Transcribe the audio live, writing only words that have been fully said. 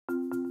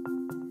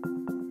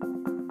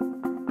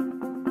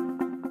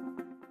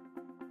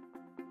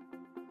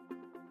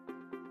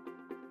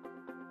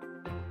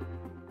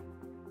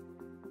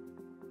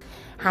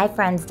Hi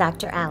friends,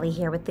 Dr. Allie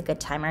here with the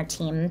Goodtimer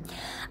team.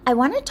 I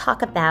want to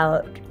talk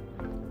about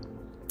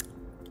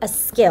a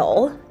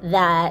skill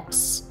that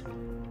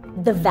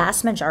the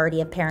vast majority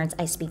of parents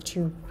I speak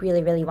to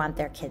really want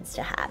their kids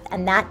to have.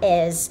 And that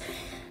is,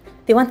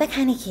 they want that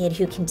kind of kid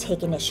who can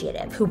take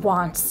initiative, who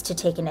wants to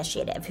take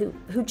initiative,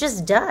 who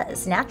just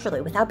does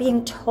naturally without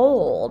being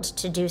told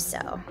to do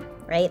so,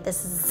 right?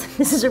 This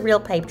is a real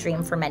pipe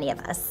dream for many of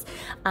us.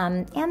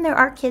 And there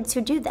are kids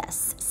who do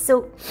this.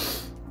 So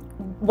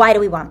why do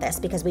we want this?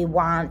 Because we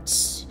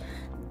want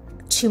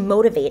to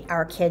motivate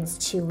our kids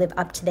to live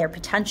up to their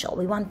potential.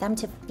 We want them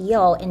to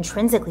feel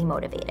intrinsically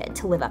motivated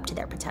to live up to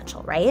their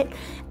potential, right?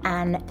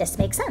 And this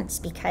makes sense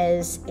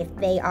because if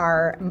they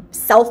are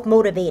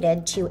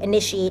self-motivated to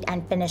initiate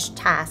and finish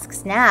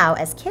tasks now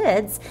as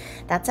kids,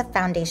 that's a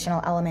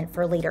foundational element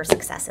for later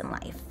success in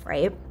life,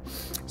 right?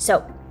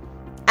 So,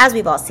 as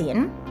we've all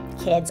seen,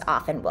 kids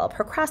often will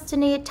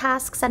procrastinate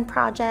tasks and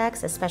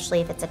projects,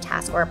 especially if it's a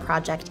task or a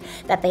project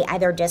that they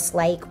either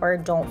dislike or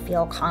don't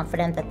feel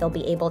confident that they'll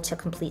be able to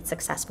complete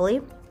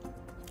successfully.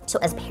 So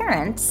as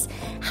parents,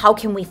 how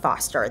can we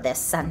foster this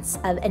sense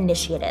of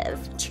initiative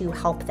to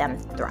help them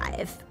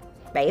thrive,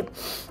 right?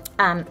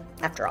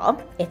 After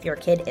all, if your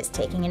kid is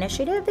taking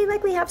initiative, they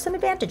likely have some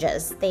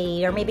advantages.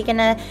 They are maybe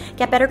gonna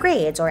get better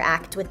grades or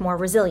act with more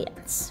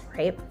resilience,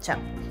 right? So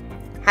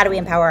how do we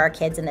empower our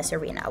kids in this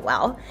arena?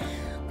 Well,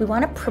 we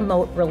want to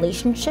promote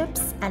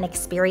relationships and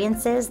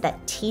experiences that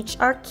teach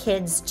our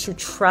kids to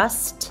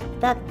trust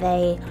that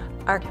they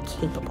are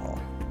capable,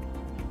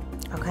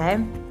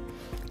 okay?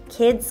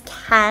 Kids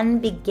can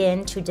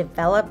begin to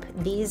develop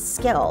these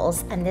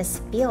skills and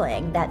this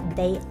feeling that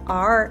they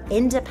are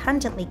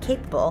independently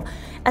capable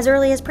as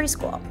early as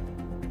preschool,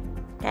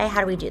 okay?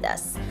 How do we do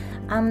this?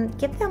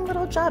 Give them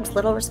little jobs,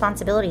 little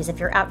responsibilities. If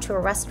you're out to a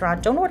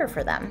restaurant, don't order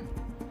for them.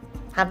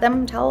 Have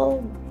them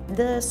tell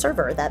the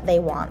server that they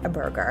want a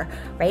burger,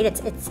 right?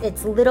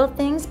 It's little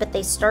things, but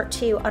they start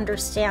to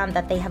understand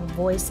that they have a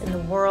voice in the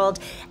world,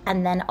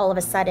 and then all of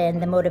a sudden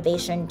the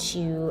motivation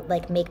to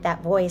make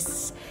that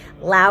voice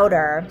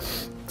louder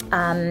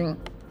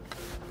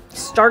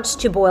starts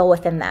to boil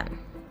within them.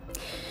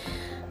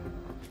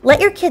 Let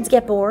your kids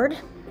get bored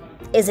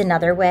is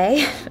another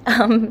way.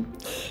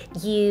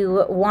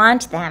 You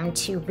want them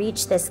to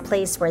reach this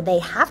place where they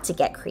have to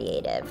get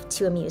creative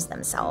to amuse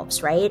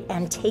themselves, right?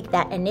 And take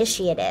that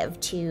initiative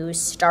to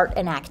start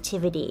an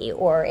activity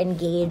or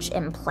engage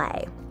in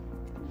play.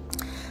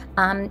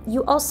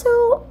 You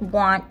also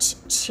want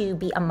to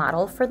be a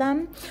model for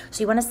them.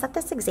 So you want to set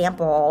this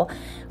example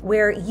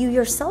where you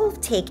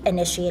yourself take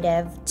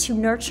initiative to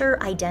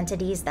nurture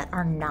identities that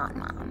are not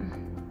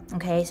mom.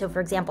 Okay, so for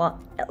example,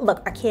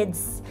 look, our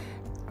kids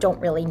don't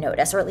really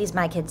notice, or at least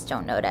my kids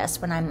don't notice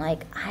when I'm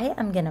like, I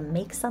am gonna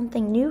make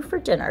something new for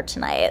dinner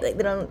tonight. They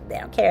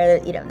don't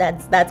care,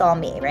 that's all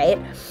me, right?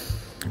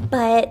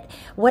 But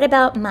what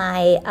about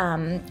my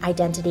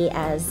identity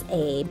as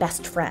a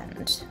best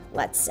friend,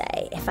 let's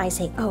say? If I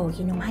say,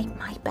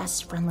 my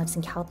best friend lives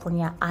in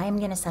California, I'm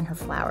going to send her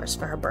flowers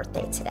for her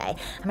birthday today.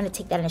 I'm going to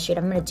take that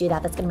initiative. I'm going to do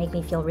that. That's going to make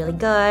me feel really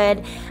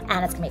good,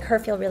 and it's going to make her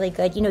feel really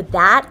good.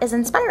 That is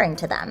inspiring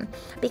to them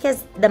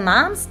because the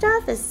mom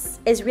stuff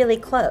is really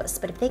close.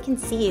 But if they can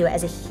see you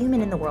as a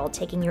human in the world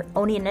taking your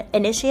own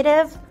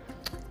initiative,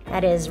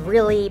 that is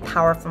really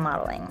powerful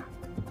modeling.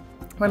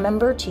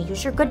 Remember to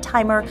use your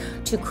Goodtimer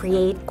to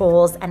create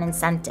goals and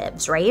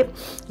incentives, right?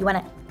 You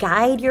want to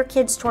guide your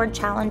kids toward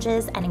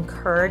challenges and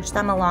encourage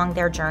them along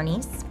their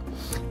journeys.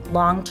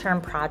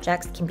 Long-term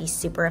projects can be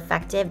super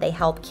effective. They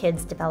help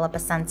kids develop a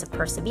sense of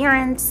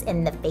perseverance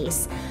in the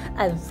face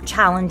of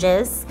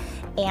challenges.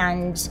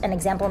 And an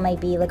example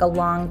might be like a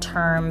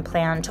long-term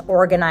plan to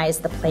organize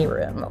the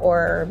playroom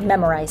or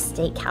memorize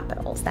state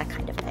capitals, that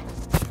kind of thing.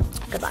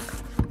 Good luck.